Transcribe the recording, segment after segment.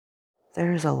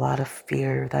There's a lot of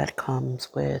fear that comes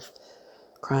with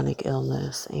chronic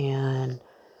illness and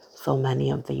so many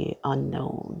of the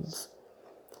unknowns.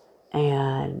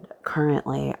 And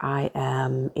currently, I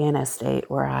am in a state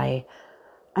where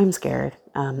I'm scared.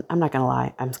 I'm not gonna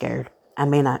lie, I'm scared. I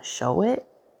may not show it,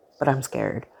 but I'm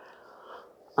scared.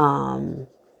 Um,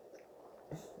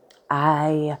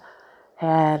 I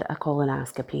had a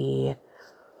colonoscopy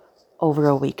over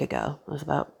a week ago. It was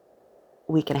about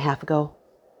a week and a half ago.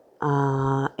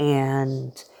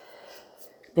 And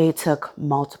they took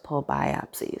multiple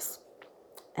biopsies.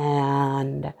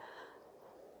 And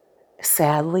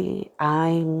sadly,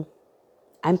 I'm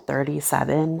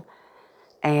 37,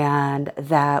 and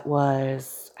that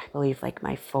was, I believe, like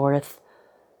my fourth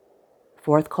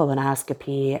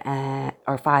colonoscopy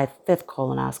or fifth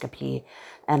colonoscopy,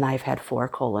 and I've had 4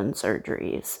 colon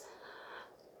surgeries.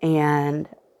 And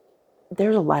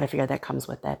there's a lot of fear that comes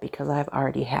with that because I've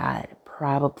already had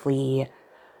probably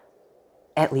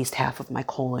at least half of my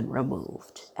colon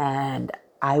removed. And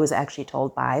I was actually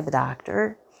told by the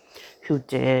doctor who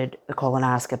did the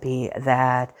colonoscopy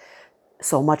that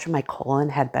so much of my colon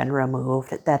had been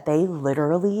removed that they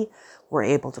literally were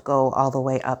able to go all the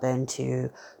way up into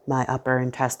my upper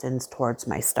intestines towards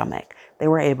my stomach. They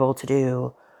were able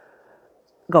to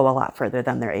go a lot further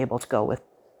than they're able to go with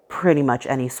pretty much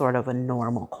any sort of a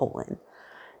normal colon.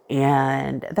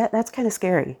 And that's kind of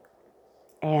scary.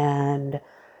 And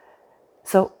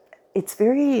so it's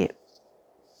very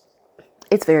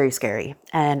scary.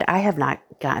 And I have not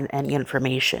gotten any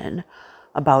information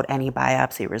about any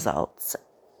biopsy results.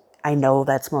 I know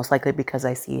that's most likely because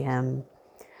I see him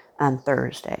on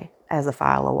Thursday as a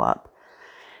follow-up.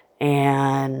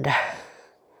 And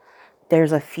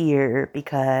there's a fear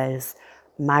because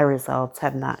my results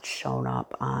have not shown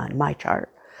up on my chart,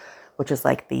 which is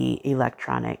like the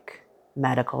electronic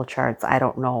medical charts. I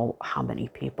don't know how many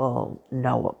people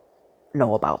know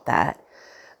about that.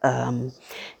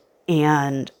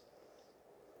 And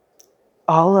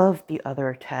all of the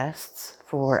other tests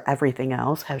for everything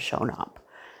else have shown up.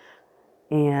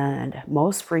 And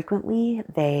most frequently,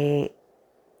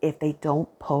 if they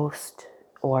don't post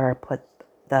or put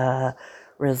the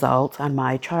results on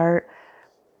my chart,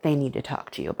 they need to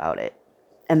talk to you about it.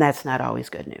 And that's not always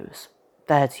good news.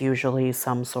 That's usually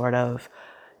some sort of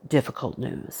difficult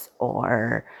news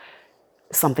or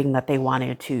something that they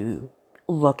wanted to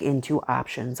look into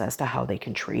options as to how they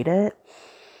can treat it.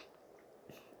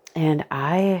 And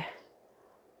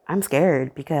I'm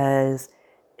scared because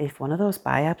if one of those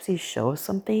biopsies shows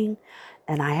something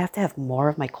and I have to have more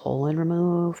of my colon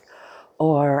removed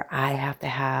or I have to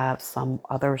have some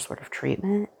other sort of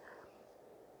treatment,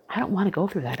 I don't want to go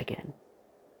through that again.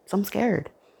 So I'm scared.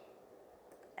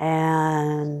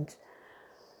 And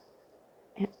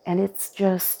it's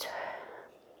just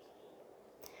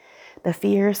the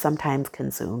fear sometimes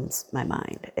consumes my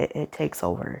mind. It takes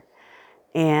over.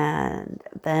 And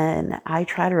then I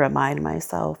try to remind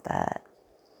myself that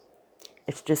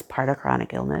it's just part of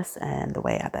chronic illness and the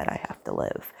way that I have to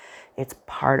live. It's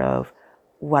part of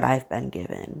what I've been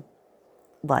given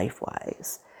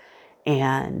life-wise.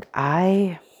 And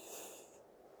I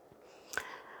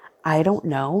don't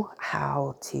know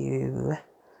how to,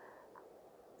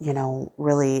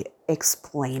 really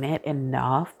explain it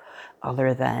enough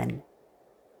other than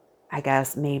I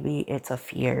guess maybe it's a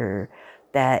fear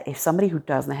that if somebody who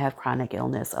doesn't have chronic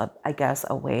illness, I guess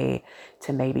a way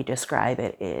to maybe describe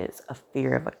it is a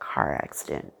fear of a car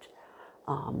accident,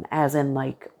 as in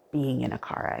like being in a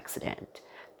car accident.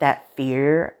 That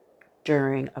fear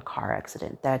during a car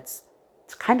accident, it's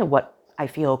kind of what I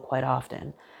feel quite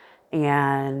often.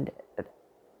 And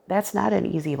that's not an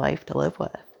easy life to live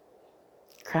with.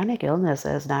 Chronic illness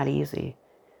is not easy.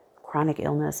 Chronic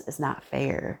illness is not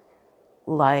fair.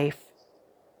 Life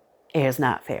is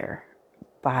not fair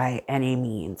by any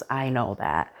means. I know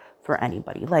that for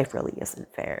anybody. Life really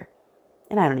isn't fair.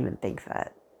 And I don't even think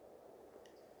that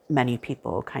many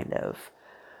people kind of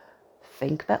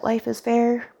think that life is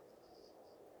fair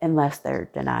unless they're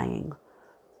denying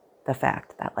the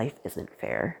fact that life isn't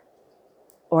fair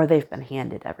or they've been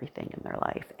handed everything in their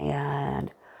life.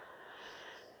 And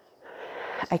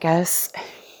I guess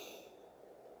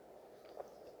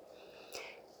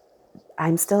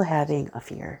I'm still having a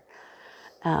fear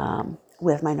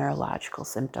with my neurological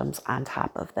symptoms on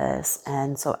top of this.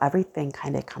 And so everything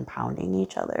kind of compounding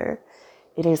each other,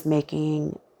 it's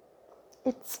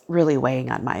really weighing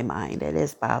on my mind. It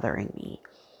is bothering me.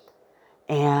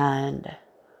 And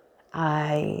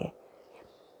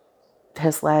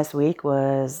this last week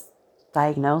was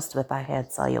diagnosed with I had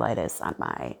cellulitis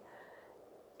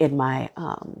in my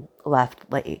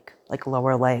left leg, like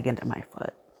lower leg into my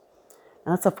foot.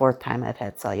 And that's the fourth time I've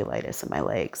had cellulitis in my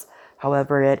legs.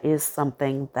 However, it is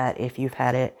something that if you've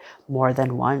had it more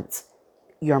than once,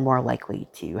 you're more likely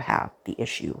to have the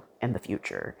issue in the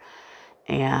future.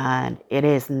 And it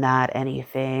is not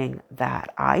anything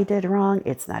that I did wrong.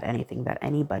 It's not anything that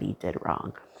anybody did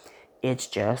wrong. It's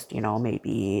just,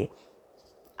 maybe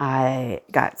I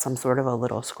got some sort of a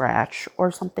little scratch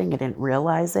or something. I didn't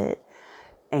realize it.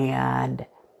 And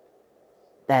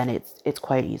then it's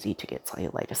quite easy to get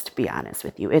cellulitis, to be honest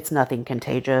with you. It's nothing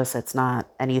contagious. It's not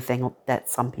anything that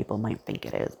some people might think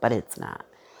it is, but it's not.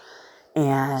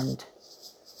 And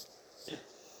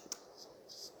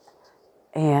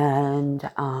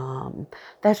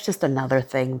that's just another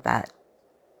thing that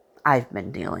I've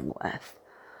been dealing with.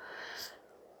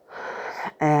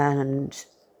 And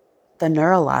the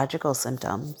neurological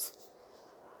symptoms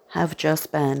have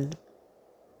just been,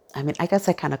 I guess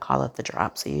I kind of call it the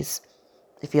dropsies.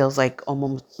 It feels like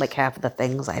almost like half of the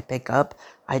things I pick up,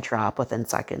 I drop within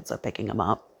seconds of picking them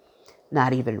up,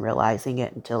 not even realizing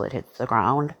it until it hits the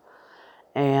ground.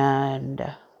 And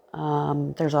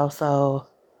there's also,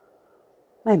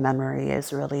 my memory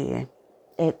is really,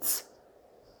 I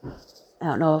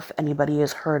don't know if anybody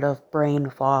has heard of brain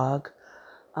fog.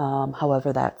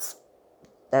 However, that's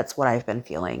what I've been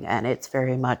feeling. And it's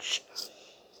very much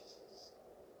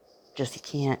just, you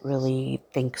can't really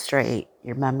think straight.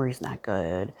 Your memory's not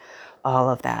good, all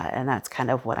of that. And that's kind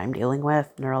of what I'm dealing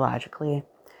with neurologically.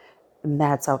 And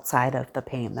that's outside of the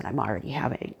pain that I'm already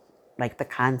having, like the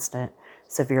constant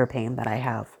severe pain that I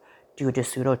have due to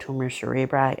pseudotumor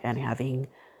cerebri and having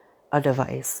a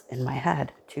device in my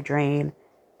head to drain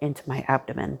into my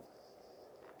abdomen.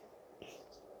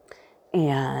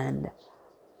 And,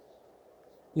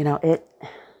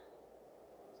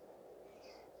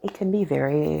 it can be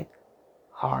very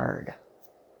hard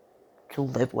to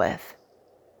live with.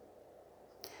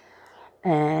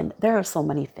 And there are so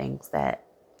many things that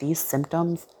these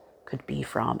symptoms could be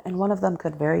from. And one of them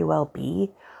could very well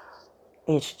be,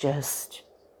 it's just,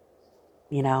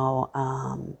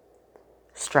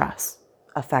 stress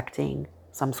affecting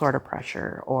some sort of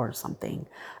pressure or something.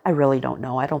 I really don't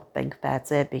know. I don't think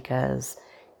that's it, because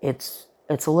it's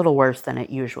a little worse than it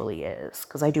usually is,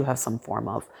 because I do have some form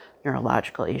of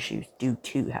neurological issues due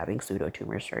to having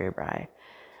pseudotumor cerebri.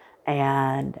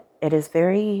 And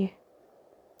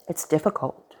it's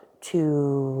difficult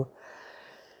to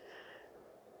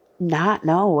not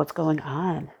know what's going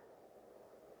on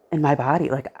in my body.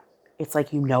 Like, it's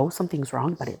like, something's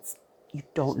wrong, but you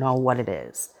don't know what it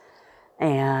is.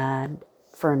 And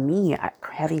for me,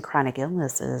 having chronic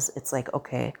illnesses, it's like,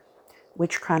 okay,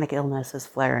 which chronic illness is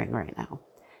flaring right now?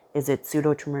 Is it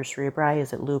pseudotumor cerebri?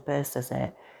 Is it lupus? Is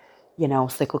it,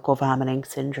 cyclical vomiting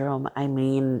syndrome?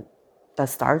 The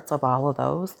starts of all of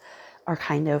those are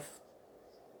kind of,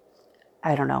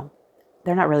 I don't know,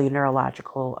 they're not really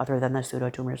neurological other than the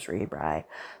pseudotumor cerebri.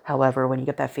 However, when I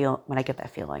get that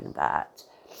feeling that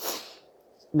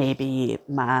maybe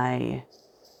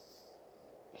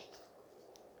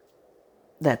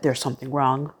that there's something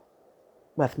wrong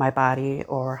with my body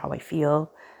or how I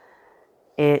feel,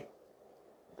 it's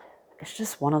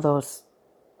just one of those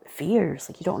fears.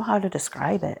 Like, you don't know how to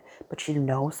describe it, but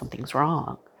something's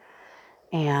wrong.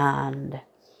 And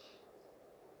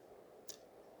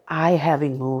I,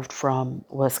 having moved from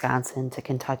Wisconsin to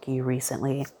Kentucky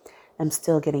recently, am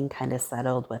still getting kind of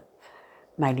settled with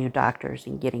my new doctors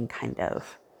and getting kind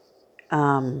of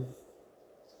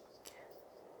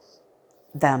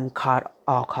them caught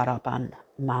up on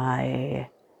my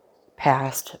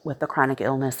past with the chronic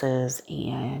illnesses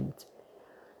and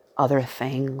other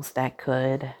things that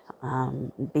could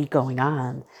be going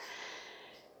on.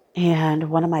 And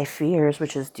one of my fears,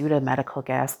 which is due to medical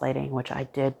gaslighting, which I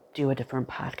did do a different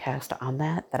podcast on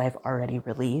that I've already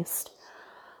released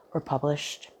or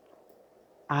published.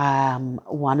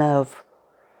 One of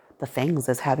the things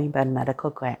is having been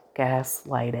medical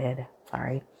gaslighted,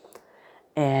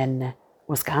 in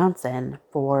Wisconsin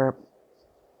for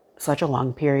such a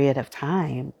long period of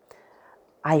time.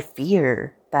 I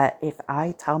fear that if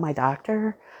I tell my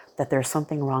doctor that there's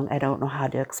something wrong, I don't know how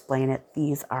to explain it.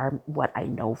 These are what I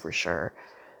know for sure,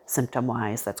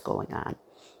 symptom-wise, that's going on.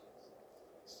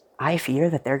 I fear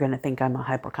that they're going to think I'm a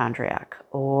hypochondriac,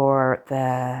 or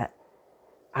that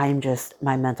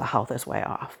my mental health is way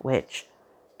off, which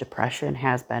depression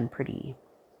has been pretty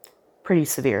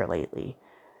severe lately.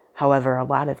 However, a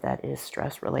lot of that is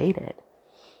stress related.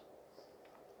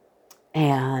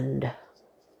 And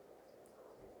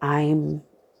I'm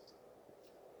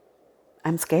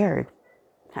scared.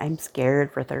 I'm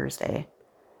scared for Thursday.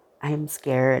 I'm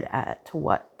scared at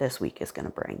what this week is going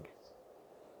to bring.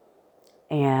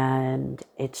 And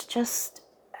it's just,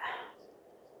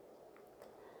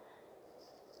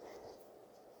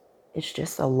 it's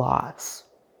just a loss.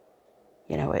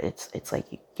 It's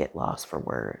like you get lost for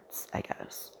words, I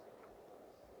guess.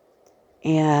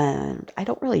 And I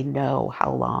don't really know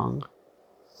how long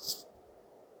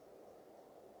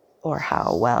or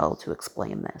how well to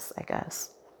explain this, I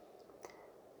guess.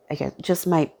 I guess just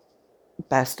my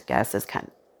best guess is kind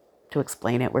of to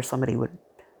explain it where somebody would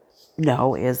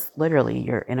know is literally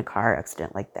you're in a car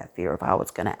accident, like that fear of how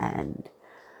it's going to end.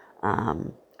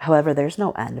 However, there's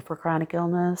no end for chronic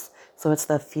illness, so it's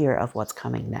the fear of what's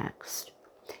coming next.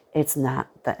 It's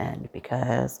not the end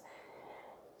because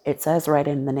it says right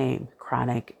in the name,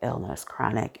 chronic illness,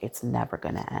 chronic, it's never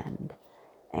going to end.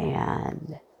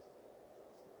 And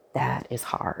that is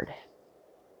hard.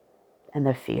 And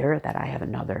the fear that I have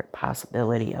another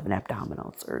possibility of an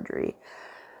abdominal surgery.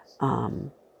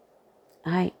 Um,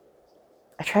 I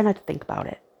try not to think about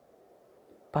it,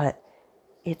 but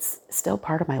it's still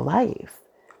part of my life.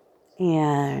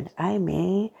 And I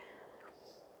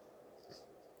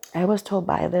was told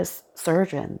by this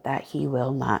surgeon that he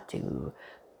will not do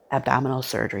abdominal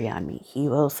surgery on me. He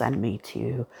will send me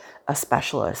to a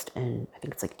specialist in, I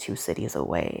think it's like 2 cities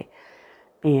away.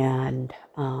 And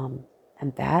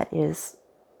that is,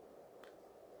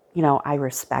 I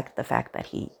respect the fact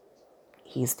that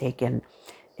he's taken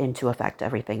into effect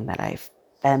everything that I've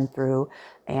been through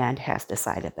and has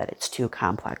decided that it's too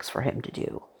complex for him to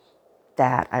do.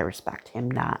 That I respect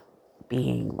him not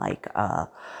being like,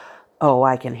 oh,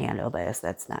 I can handle this.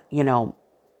 That's not,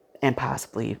 and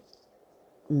possibly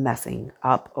messing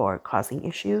up or causing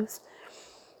issues.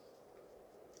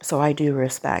 So I do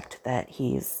respect that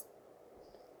he's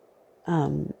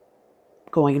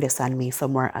going to send me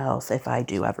somewhere else if I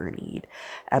do ever need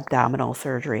abdominal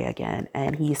surgery again.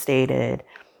 And he stated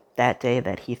that day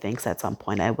that he thinks at some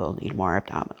point I will need more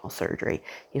abdominal surgery.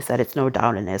 He said it's no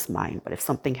doubt in his mind, but if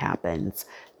something happens,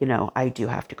 I do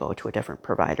have to go to a different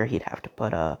provider. He'd have to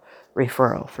put a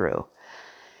referral through.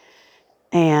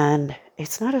 And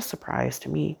it's not a surprise to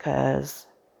me because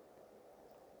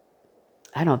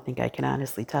I don't think I can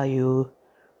honestly tell you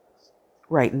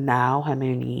right now how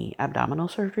many abdominal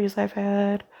surgeries I've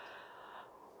had.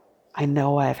 I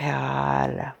know I've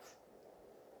had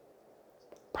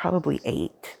probably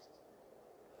 8.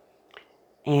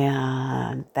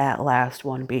 And that last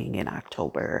one being in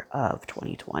October of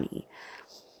 2020.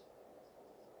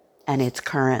 And it's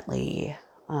currently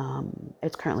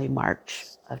March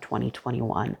of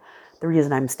 2021. The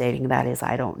reason I'm stating that is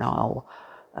I don't know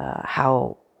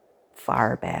how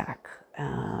far back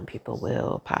people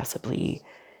will possibly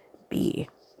be,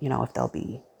 if they'll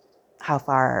be, how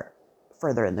far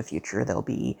further in the future they'll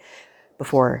be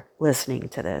before listening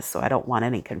to this. So I don't want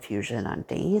any confusion on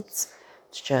dates.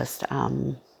 It's just,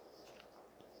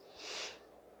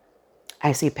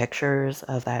 I see pictures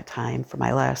of that time for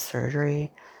my last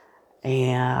surgery,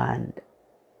 and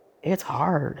it's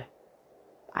hard.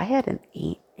 I had an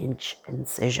 8-inch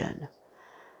incision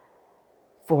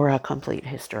for a complete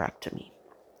hysterectomy.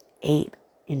 8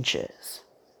 inches.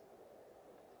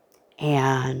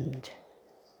 And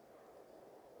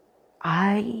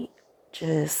I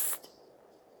just,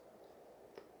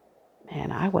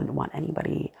 man, I wouldn't want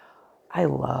anybody I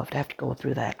love to have to go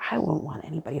through that. I wouldn't want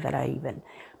anybody that I even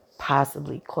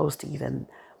possibly close to even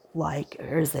like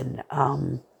or as an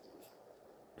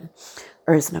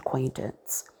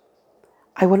acquaintance.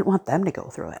 I wouldn't want them to go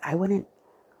through it. I wouldn't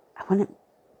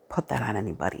put that on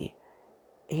anybody.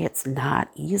 It's not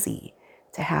easy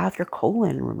to have your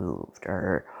colon removed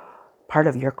or part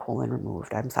of your colon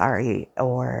removed. I'm sorry.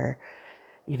 Or,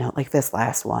 like this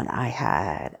last one, I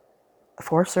had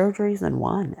 4 surgeries in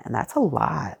one, and that's a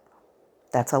lot.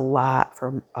 That's a lot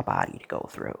for a body to go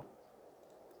through.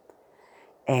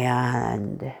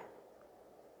 And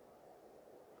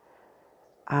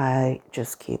I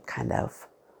just keep kind of,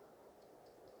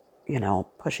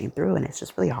 pushing through, and it's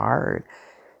just really hard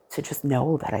to just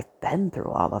know that I've been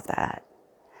through all of that.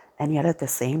 And yet at the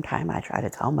same time, I try to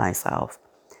tell myself,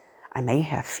 I may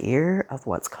have fear of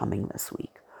what's coming this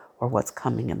week or what's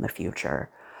coming in the future,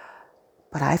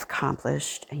 but I've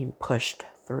accomplished and pushed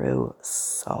through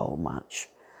so much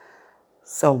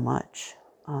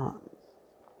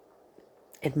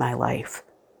in my life.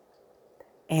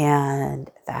 And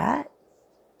that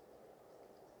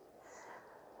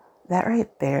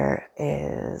right there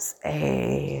is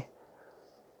an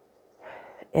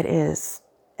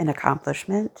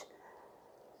accomplishment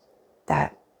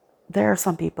that there are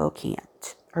some people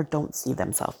can't or don't see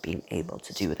themselves being able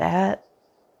to do that.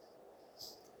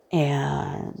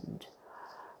 And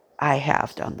I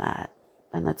have done that.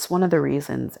 And that's one of the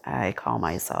reasons I call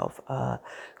myself a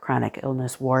chronic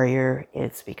illness warrior.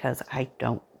 It's because I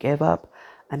don't give up.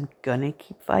 I'm gonna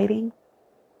keep fighting.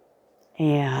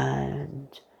 And,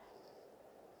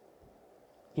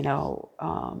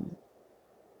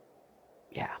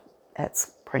 yeah,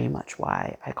 that's pretty much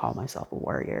why I call myself a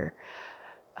warrior.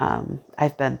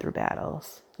 I've been through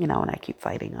battles, and I keep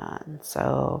fighting on.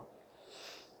 So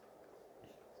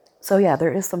yeah,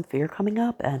 there is some fear coming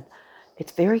up, and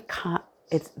it's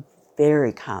it's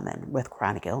very common with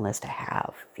chronic illness to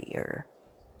have fear.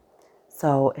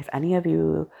 So if any of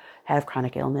you have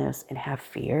chronic illness and have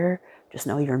fear, just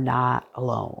know you're not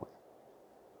alone.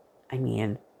 I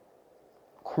mean,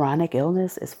 chronic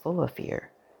illness is full of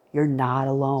fear. You're not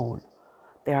alone.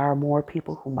 There are more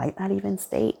people who might not even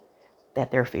state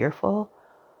that they're fearful,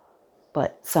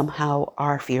 but somehow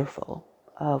are fearful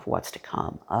of what's to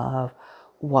come, of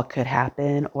what could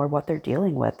happen or what they're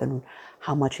dealing with and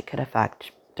how much it could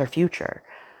affect their future.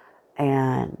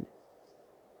 And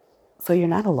so you're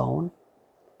not alone.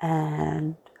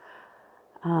 And,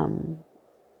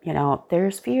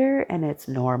 there's fear, and it's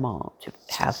normal to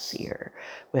have fear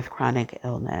with chronic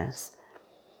illness.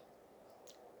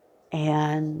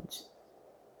 And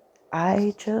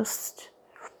I just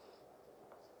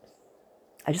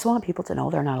want people to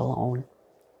know they're not alone.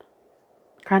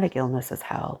 Chronic illness is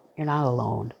hell. You're not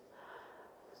alone.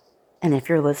 And if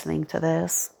you're listening to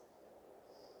this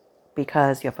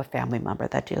because you have a family member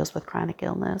that deals with chronic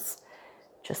illness,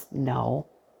 just know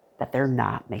that they're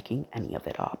not making any of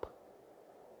it up.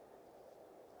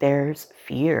 There's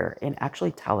fear in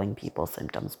actually telling people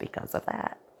symptoms because of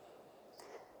that.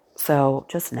 So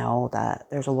just know that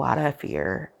there's a lot of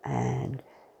fear, and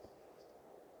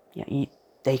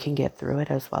they can get through it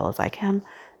as well as I can.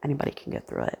 Anybody can get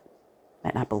through it.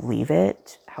 Might not believe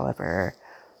it, however,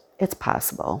 it's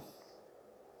possible.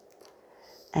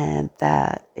 And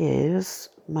that is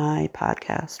my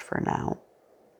podcast for now.